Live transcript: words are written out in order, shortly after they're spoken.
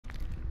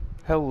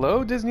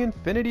Hello Disney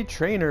Infinity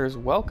Trainers!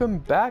 Welcome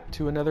back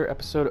to another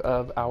episode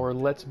of our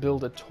Let's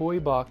Build a Toy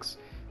Box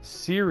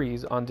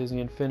series on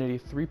Disney Infinity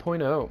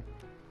 3.0.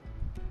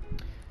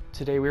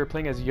 Today we are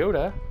playing as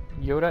Yoda.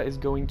 Yoda is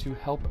going to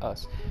help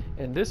us.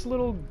 And this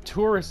little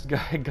tourist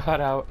guy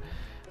got out.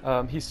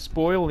 He's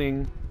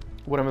spoiling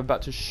what I'm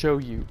about to show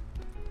you.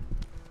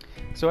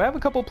 So I have a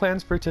couple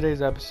plans for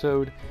today's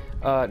episode.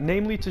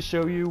 Namely to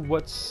show you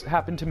what's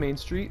happened to Main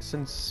Street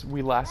since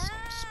we last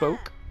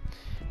spoke.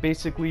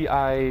 Basically,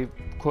 I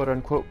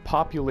quote-unquote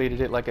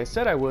populated it like I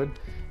said I would,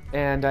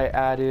 and I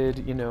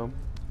added,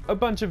 a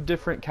bunch of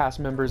different cast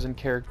members and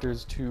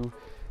characters to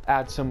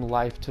add some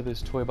life to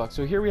this toy box.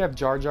 So here we have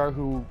Jar Jar,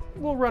 who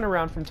will run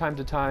around from time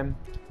to time.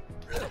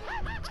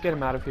 Let's get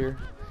him out of here.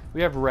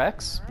 We have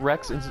Rex.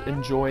 Rex is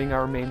enjoying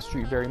our Main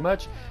Street very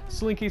much.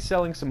 Slinky's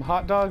selling some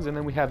hot dogs, and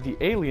then we have the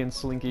alien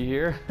Slinky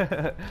here.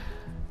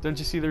 Don't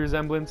you see the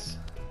resemblance?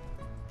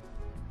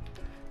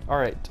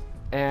 Alright.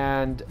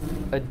 And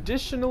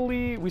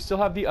additionally, we still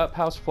have the up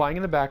house flying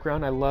in the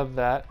background. I love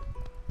that.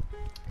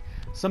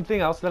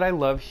 Something else that I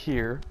love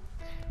here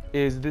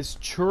is this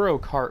churro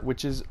cart,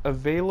 which is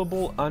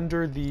available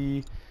under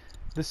the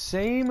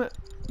same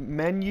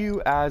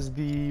menu as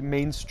the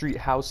Main Street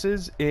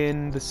houses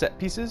in the set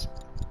pieces.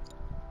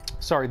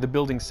 Sorry, the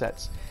building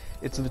sets.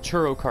 It's the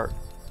churro cart.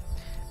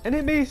 And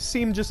it may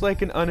seem just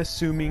like an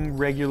unassuming,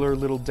 regular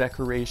little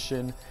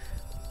decoration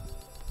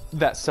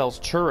that sells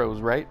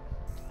churros, right?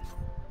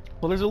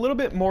 Well, there's a little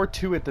bit more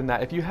to it than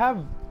that. If you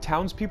have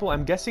townspeople,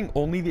 I'm guessing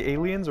only the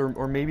aliens,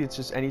 or maybe it's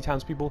just any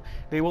townspeople,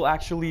 they will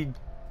actually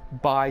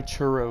buy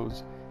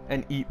churros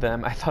and eat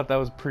them. I thought that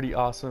was pretty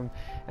awesome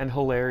and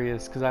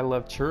hilarious because I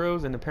love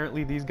churros, and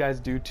apparently these guys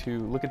do too.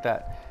 Look at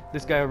that.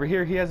 This guy over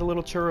here, he has a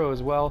little churro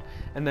as well.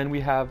 And then we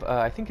have,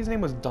 I think his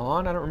name was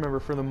Don, I don't remember,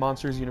 from the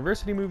Monsters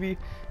University movie.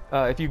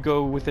 If you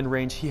go within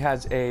range, he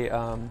has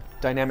a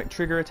dynamic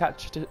trigger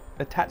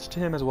attached to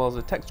him, as well as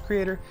a text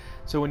creator.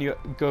 So when you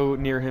go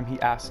near him, he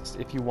asks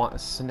if you want a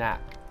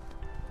snack.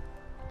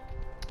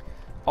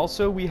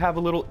 Also, we have a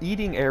little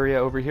eating area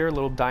over here, a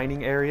little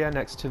dining area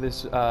next to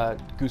this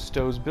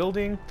Gusteau's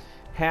building.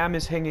 Ham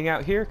is hanging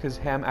out here because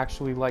Ham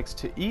actually likes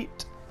to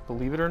eat,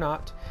 believe it or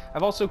not.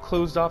 I've also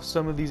closed off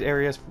some of these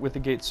areas with the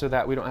gates so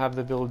that we don't have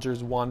the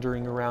villagers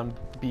wandering around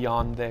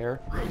beyond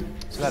there.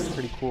 So that's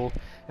pretty cool.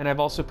 And I've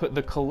also put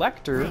the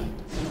collector.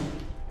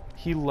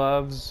 He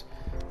loves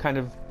kind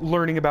of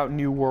learning about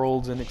new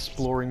worlds and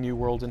exploring new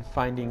worlds and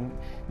finding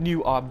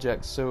new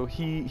objects. So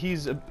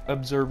he's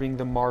observing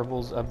the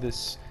marvels of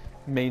this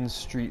Main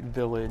Street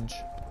village.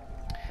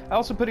 I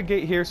also put a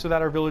gate here so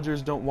that our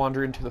villagers don't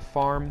wander into the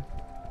farm.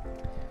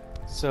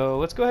 So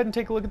let's go ahead and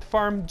take a look at the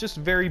farm just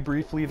very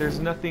briefly. There's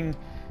nothing,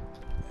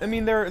 I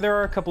mean, there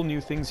are a couple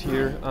new things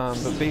here,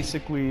 but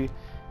basically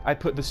I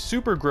put the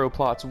super grow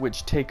plots,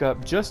 which take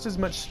up just as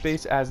much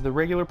space as the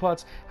regular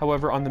plots.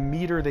 However, on the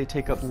meter they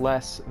take up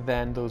less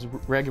than those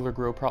regular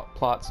grow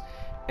plots,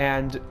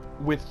 and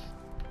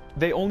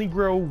they only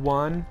grow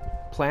one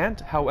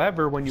plant.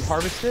 However, when you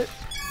harvest it,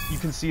 you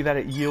can see that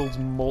it yields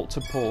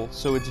multiple,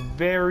 so it's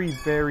very,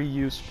 very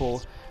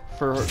useful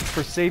for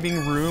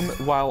saving room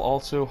while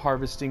also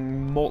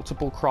harvesting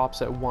multiple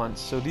crops at once.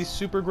 So these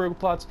super grow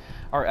plots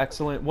are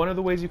excellent. One of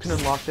the ways you can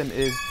unlock them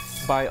is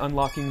by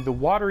unlocking the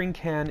watering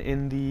can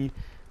in the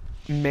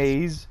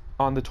maze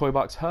on the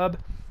Toybox hub,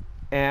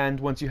 and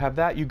once you have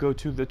that, you go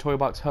to the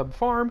Toybox hub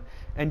farm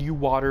and you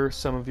water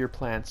some of your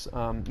plants.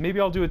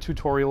 Maybe I'll do a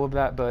tutorial of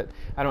that, but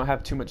I don't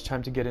have too much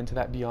time to get into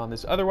that beyond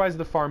this. Otherwise,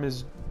 the farm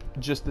is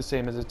just the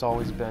same as it's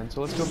always been.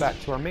 So let's go back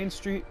to our Main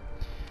Street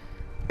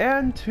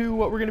and to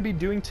what we're going to be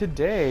doing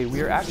today.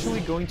 We are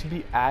actually going to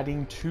be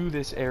adding to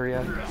this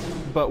area,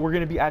 but we're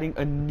going to be adding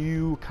a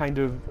new kind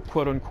of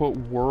quote-unquote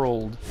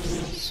world.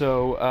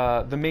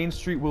 So the Main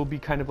Street will be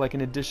kind of like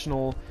an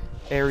additional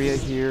area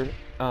here.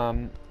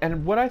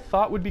 And what I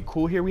thought would be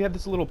cool here, we have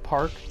this little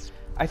park.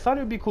 I thought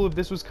it would be cool if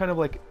this was kind of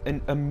like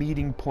a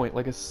meeting point,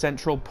 like a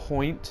central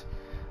point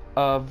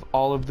of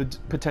all of the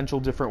potential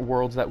different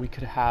worlds that we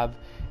could have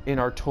in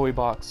our toy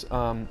box,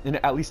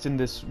 at least in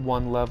this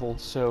one level.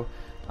 So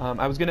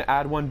I was going to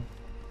add one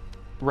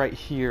right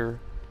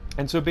here,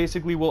 and so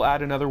basically we'll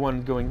add another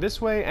one going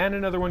this way and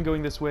another one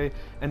going this way,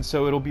 and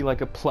so it'll be like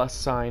a plus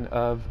sign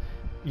of,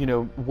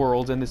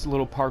 worlds, and this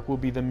little park will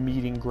be the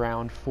meeting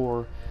ground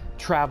for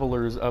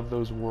travelers of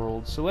those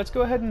worlds. So let's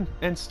go ahead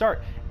and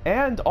start.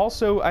 And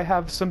also I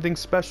have something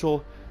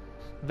special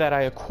that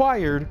I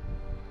acquired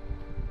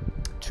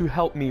to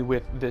help me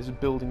with this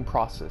building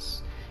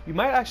process. You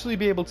might actually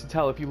be able to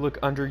tell if you look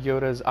under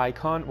Yoda's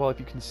icon. Well, if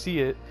you can see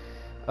it,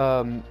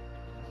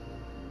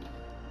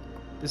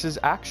 this is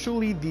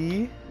actually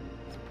the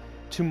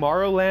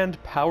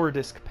Tomorrowland Power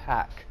Disc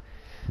Pack.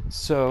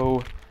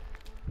 So,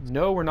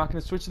 no, we're not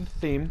going to switch the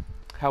theme.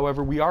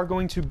 However, we are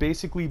going to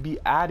basically be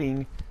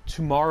adding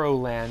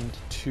Tomorrowland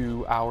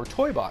to our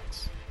toy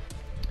box.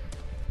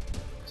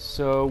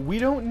 So we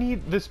don't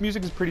need, this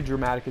music is pretty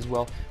dramatic as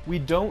well. We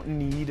don't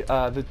need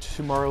the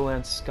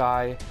Tomorrowland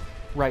sky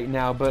right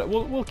now, but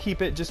we'll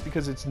keep it just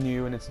because it's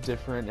new and it's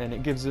different, and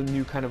it gives a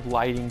new kind of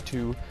lighting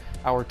to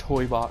our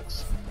toy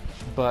box.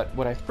 But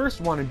what I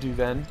first want to do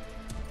then,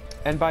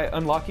 and by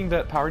unlocking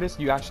that power disc,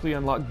 you actually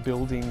unlock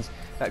buildings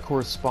that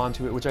correspond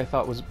to it, which I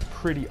thought was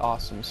pretty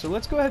awesome. So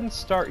let's go ahead and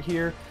start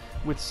here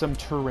with some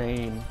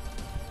terrain.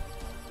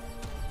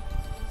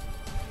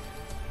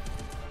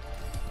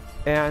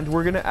 And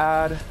we're going to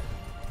add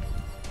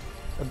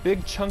a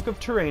big chunk of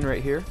terrain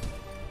right here.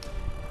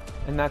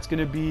 And that's going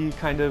to be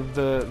kind of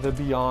the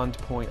beyond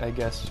point, I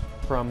guess,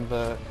 from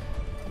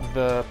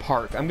the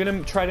park. I'm going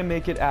to try to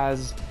make it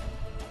as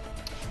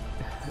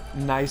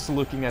nice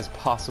looking as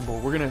possible.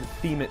 We're going to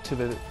theme it to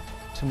the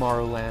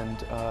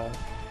Tomorrowland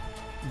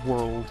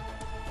world.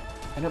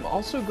 And I'm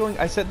also going,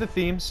 I set the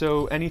theme,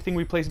 so anything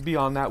we place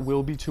beyond that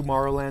will be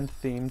Tomorrowland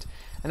themed.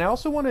 And I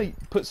also want to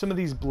put some of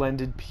these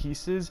blended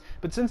pieces,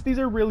 but since these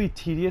are really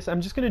tedious,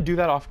 I'm just going to do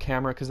that off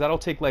camera, because that'll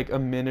take like a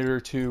minute or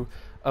two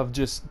of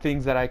just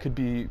things that I could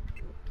be,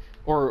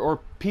 or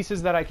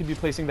pieces that I could be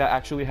placing that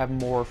actually have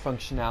more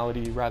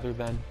functionality rather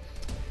than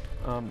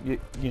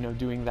you know,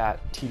 doing that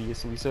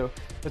tediously. So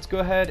let's go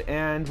ahead,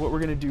 and what we're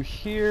going to do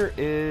here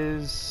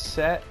is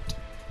set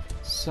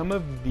some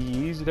of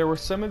these. There were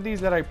some of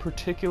these that I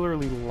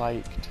particularly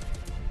liked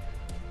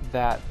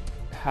that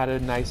had a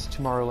nice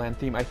Tomorrowland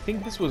theme. I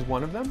think this was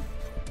one of them.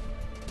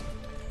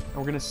 And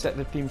we're going to set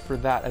the theme for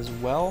that as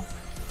well.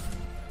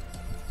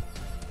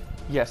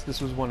 Yes,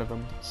 this was one of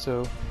them.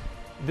 So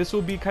this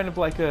will be kind of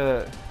like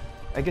a,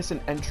 I guess,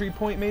 an entry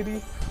point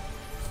maybe.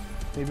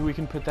 Maybe we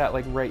can put that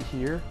like right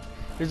here.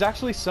 There's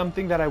actually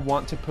something that I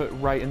want to put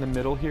right in the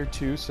middle here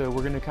too, so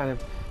we're going to kind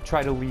of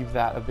try to leave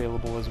that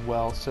available as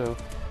well. So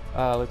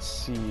let's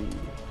see.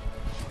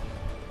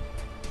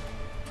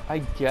 I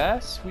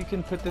guess we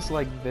can put this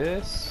like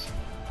this.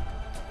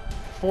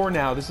 For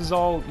now, this is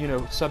all, you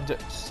know,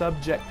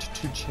 subject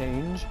to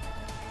change.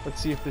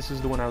 Let's see if this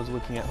is the one I was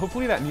looking at.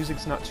 Hopefully that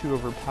music's not too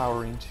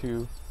overpowering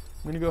too.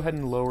 I'm going to go ahead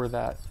and lower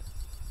that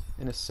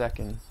in a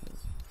second.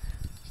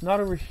 It's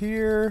not over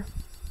here.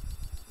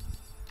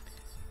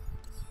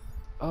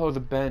 Oh,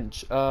 the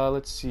bench.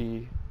 Let's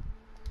see.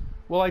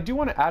 Well, I do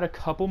want to add a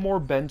couple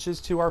more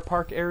benches to our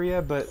park area,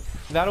 but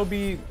that'll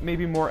be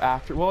maybe more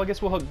after. Well, I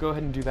guess we'll go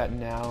ahead and do that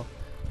now.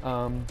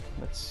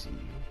 Let's see.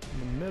 In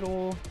the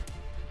middle.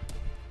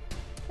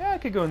 Yeah, I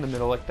could go in the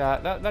middle like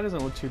that. That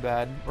doesn't look too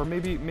bad. Or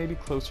maybe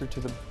closer to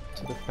the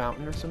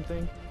fountain or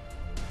something.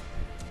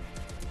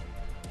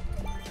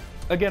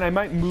 Again, I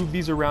might move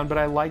these around, but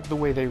I like the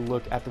way they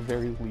look at the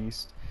very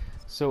least.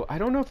 So I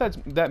don't know if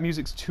that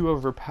music's too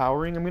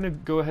overpowering. I'm gonna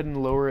go ahead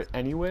and lower it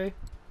anyway.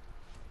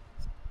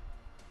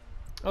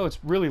 Oh, it's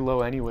really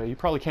low anyway. You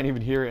probably can't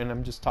even hear it, and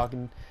I'm just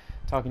talking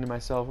to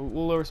myself.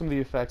 We'll lower some of the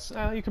effects.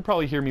 You can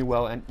probably hear me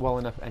well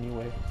enough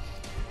anyway.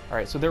 All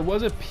right, so there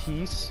was a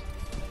piece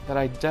that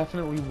I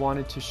definitely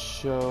wanted to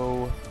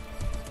show.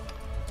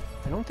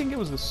 I don't think it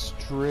was the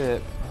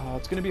strip.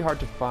 It's gonna be hard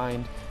to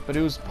find, but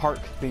it was park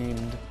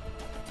themed.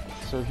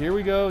 So here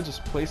we go,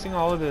 just placing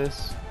all of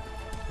this.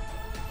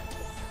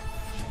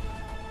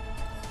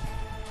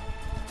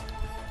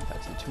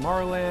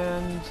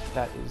 Tomorrowland.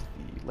 That is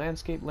the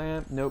landscape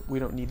lamp. Nope, we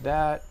don't need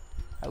that.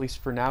 At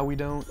least for now we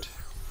don't.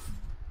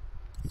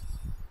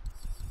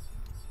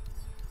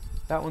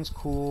 That one's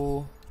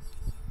cool.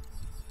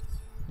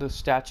 The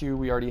statue,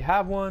 we already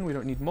have one. We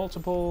don't need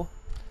multiple.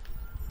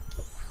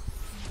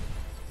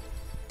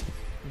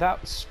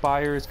 That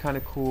spire is kind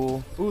of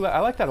cool. Ooh, I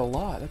like that a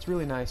lot. That's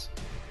really nice.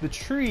 The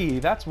tree,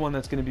 that's one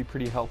that's going to be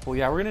pretty helpful.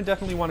 Yeah, we're going to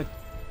definitely want to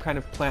kind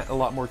of plant a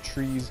lot more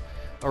trees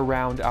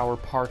around our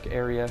park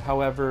area.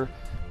 However,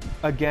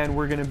 again,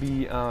 we're going to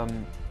be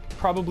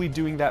probably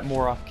doing that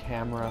more off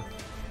camera.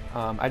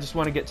 I just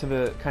want to get to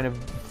the kind of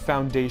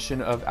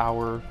foundation of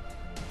our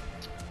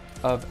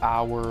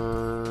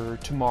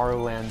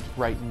Tomorrowland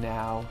right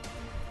now.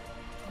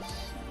 Let's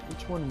see,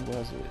 which one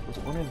was it? Was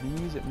it one of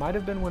these? It might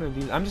have been one of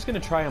these. I'm just going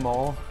to try them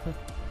all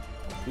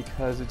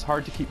because it's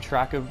hard to keep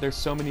track of. There's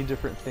so many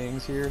different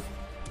things here.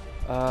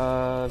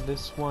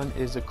 This one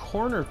is a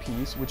corner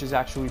piece, which is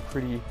actually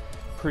pretty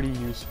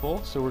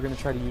useful, so we're going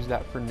to try to use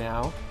that for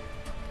now.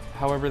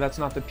 However, that's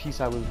not the piece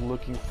I was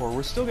looking for.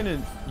 We're still going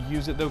to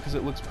use it though because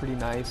it looks pretty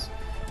nice,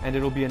 and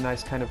it'll be a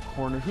nice kind of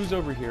corner. Who's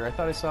over here? I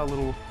thought I saw a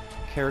little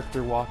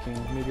character walking.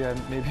 Maybe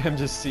I'm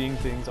just seeing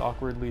things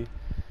awkwardly.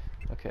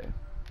 Okay.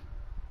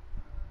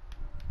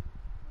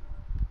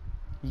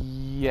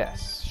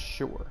 Yes,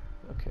 sure.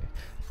 Okay.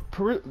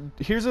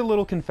 Here's a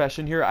little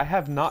confession here. I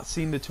have not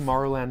seen the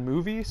Tomorrowland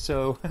movie,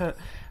 so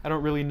I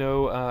don't really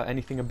know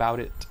anything about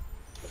it.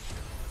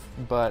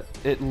 But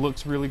it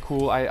looks really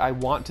cool. I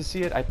want to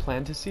see it. I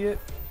plan to see it.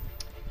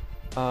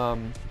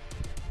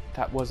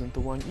 That wasn't the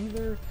one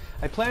either.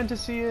 I plan to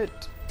see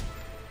it.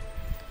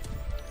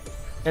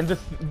 And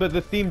but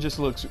the theme just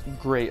looks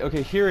great.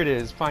 Okay, here it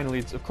is. Finally,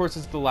 of course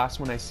it's the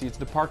last one I see. It's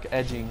the park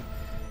edging,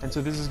 and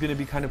so this is going to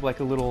be kind of like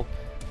a little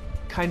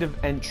kind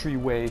of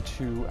entryway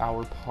to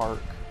our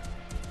park.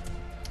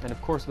 And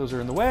of course those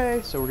are in the way,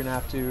 so we're going to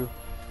have to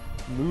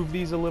move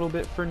these a little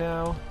bit for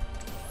now.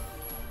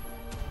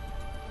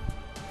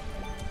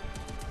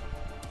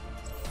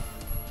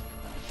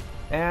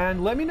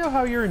 And let me know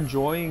how you're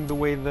enjoying the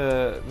way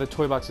the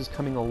Toybox is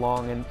coming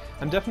along, and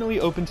I'm definitely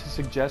open to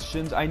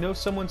suggestions. I know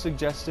someone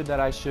suggested that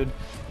I should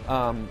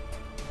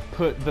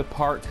put the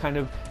park kind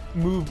of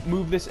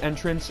move this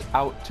entrance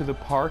out to the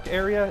park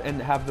area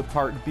and have the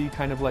park be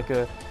kind of like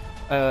a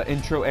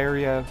intro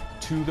area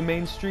to the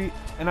main street,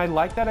 and I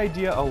like that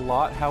idea a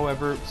lot.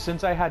 However,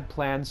 since I had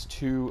plans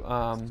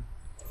to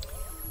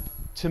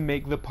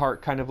make the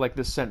park kind of like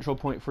the central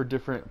point for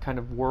different kind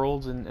of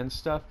worlds and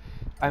stuff,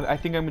 I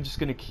think I'm just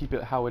going to keep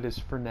it how it is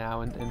for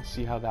now and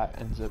see how that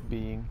ends up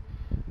being.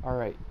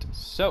 Alright,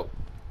 so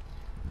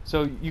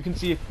you can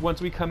see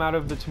once we come out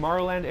of the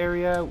Tomorrowland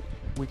area,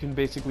 we can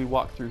basically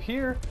walk through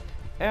here,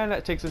 and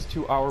that takes us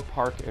to our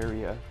park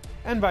area,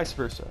 and vice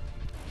versa.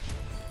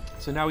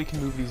 So now we can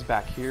move these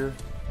back here.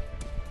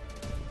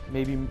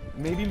 Maybe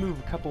move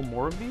a couple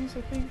more of these,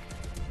 I think.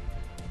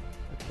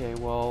 Okay,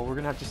 well, we're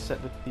going to have to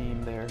set the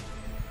theme there.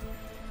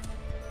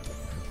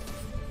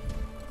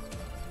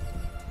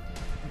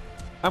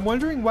 I'm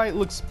wondering why it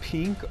looks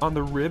pink on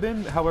the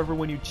ribbon. However,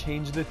 when you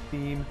change the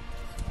theme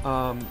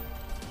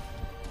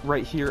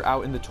right here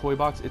out in the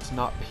Toybox, it's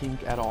not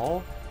pink at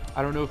all.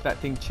 I don't know if that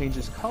thing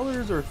changes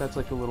colors or if that's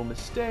like a little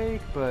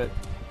mistake, but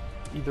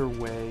either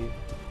way.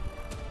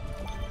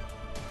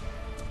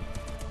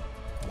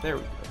 There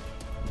we go.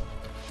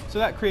 So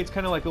that creates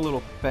kind of like a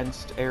little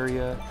fenced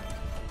area,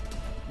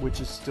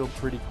 which is still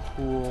pretty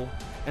cool.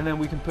 And then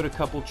we can put a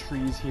couple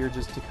trees here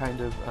just to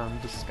kind of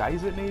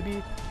disguise it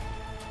maybe.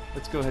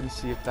 Let's go ahead and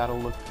see if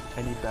that'll look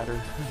any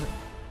better.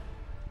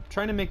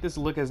 Trying to make this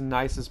look as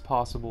nice as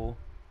possible,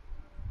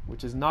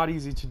 which is not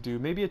easy to do.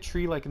 Maybe a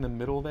tree like in the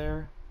middle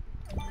there.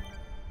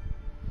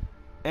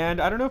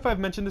 And I don't know if I've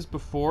mentioned this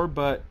before,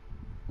 but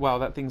wow,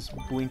 that thing's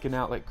blinking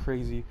out like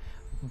crazy.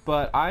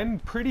 But I'm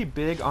pretty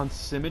big on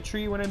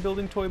symmetry when I'm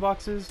building toy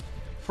boxes,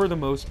 for the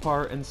most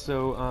part, and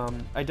so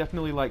I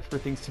definitely like for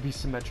things to be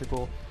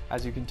symmetrical,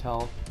 as you can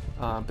tell.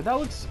 But that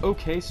looks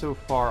okay so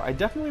far. I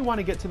definitely want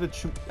to get to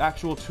the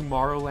actual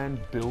Tomorrowland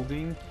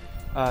building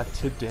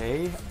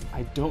today.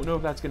 I don't know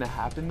if that's going to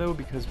happen though,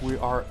 because we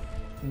are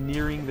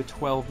nearing the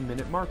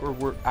 12-minute mark, or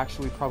we're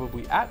actually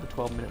probably at the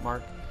 12-minute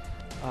mark.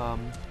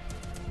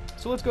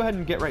 So let's go ahead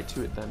and get right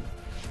to it then.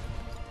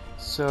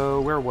 So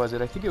where was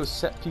it? I think it was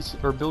set piece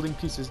or building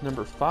pieces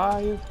number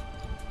 5.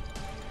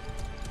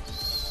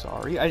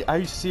 Sorry,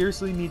 I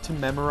seriously need to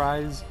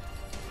memorize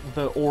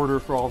the order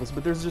for all this,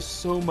 but there's just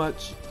so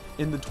much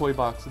in the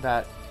Toybox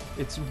that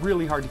it's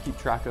really hard to keep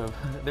track of.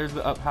 There's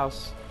the up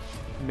house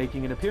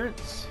making an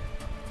appearance.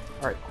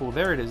 Alright, cool,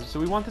 there it is. So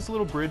we want this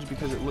little bridge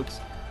because it looks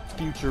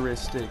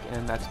futuristic,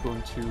 and that's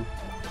going to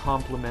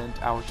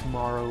complement our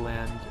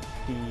Tomorrowland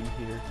theme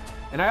here.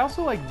 And I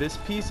also like this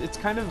piece. It's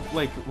kind of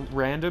like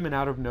random and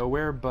out of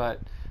nowhere,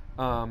 but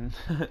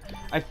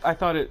I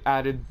thought it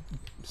added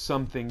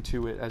something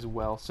to it as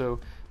well. So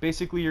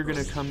basically you're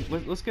gonna come,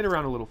 let's get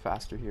around a little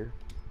faster here.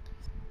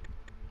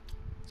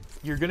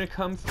 You're gonna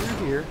come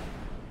through here,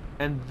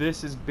 and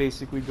this is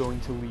basically going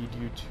to lead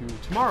you to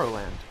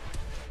Tomorrowland.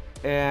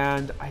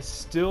 And I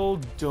still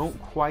don't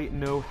quite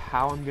know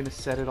how I'm gonna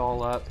set it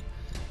all up.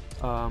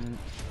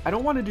 I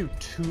don't want to do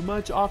too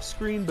much off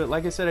screen, but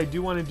like I said, I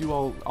do want to do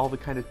all the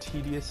kind of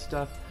tedious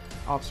stuff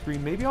off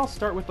screen. Maybe I'll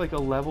start with like a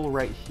level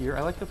right here.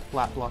 I like the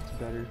flat blocks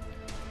better.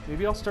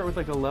 Maybe I'll start with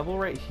like a level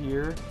right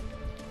here,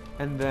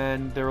 and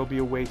then there will be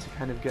a way to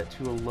kind of get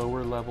to a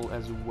lower level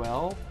as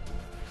well.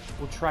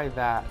 We'll try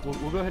that.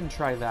 We'll go ahead and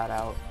try that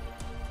out.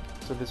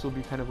 So this will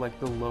be kind of like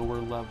the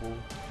lower level.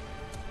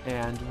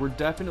 And we're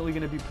definitely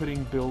going to be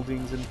putting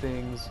buildings and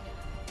things.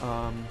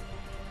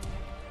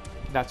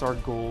 That's our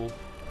goal.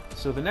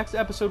 So the next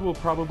episode will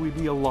probably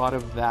be a lot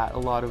of that, a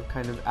lot of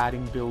kind of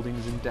adding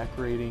buildings and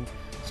decorating.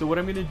 So what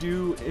I'm going to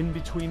do in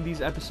between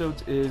these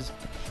episodes is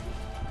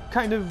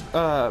kind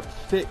of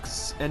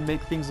fix and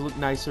make things look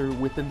nicer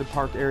within the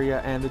park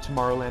area and the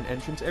Tomorrowland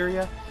entrance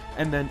area.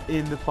 And then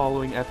in the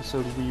following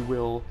episode,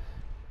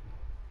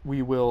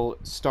 we will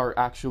start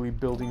actually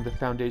building the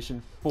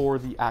foundation for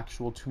the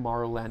actual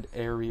Tomorrowland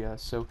area.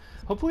 So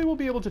hopefully we'll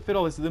be able to fit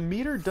all this. The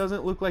meter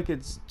doesn't look like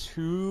it's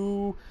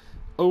too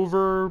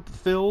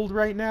overfilled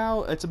right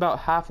now. It's about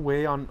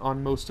halfway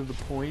on most of the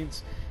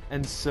points,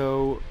 and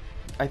so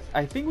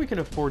I think we can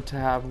afford to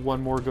have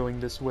one more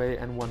going this way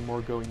and one more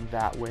going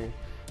that way.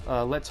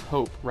 Let's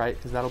hope, right?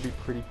 Because that'll be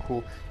pretty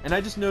cool. And I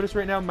just noticed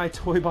right now my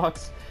toy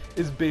box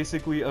is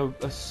basically a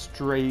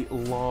straight,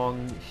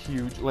 long,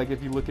 huge, like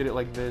if you look at it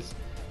like this,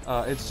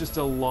 it's just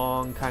a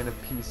long kind of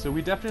piece. So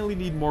we definitely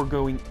need more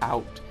going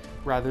out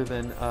rather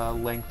than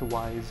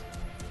lengthwise.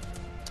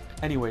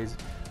 Anyways,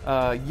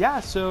 yeah,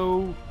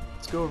 so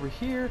let's go over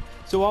here.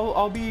 So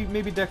I'll be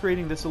maybe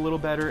decorating this a little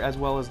better, as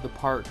well as the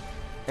park.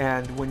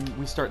 And when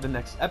we start the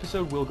next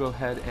episode, we'll go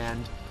ahead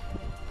and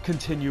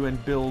continue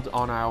and build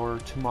on our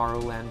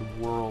Tomorrowland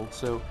world.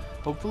 So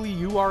hopefully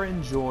you are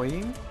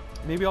enjoying.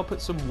 Maybe I'll put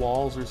some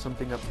walls or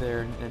something up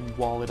there and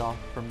wall it off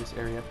from this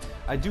area.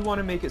 I do want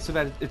to make it so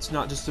that it's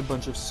not just a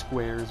bunch of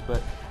squares,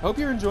 but I hope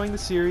you're enjoying the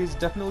series.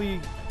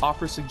 Definitely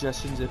offer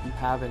suggestions if you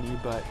have any,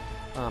 but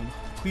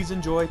Please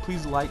enjoy,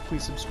 please like,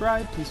 please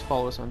subscribe, please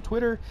follow us on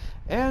Twitter,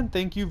 and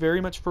thank you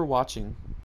very much for watching.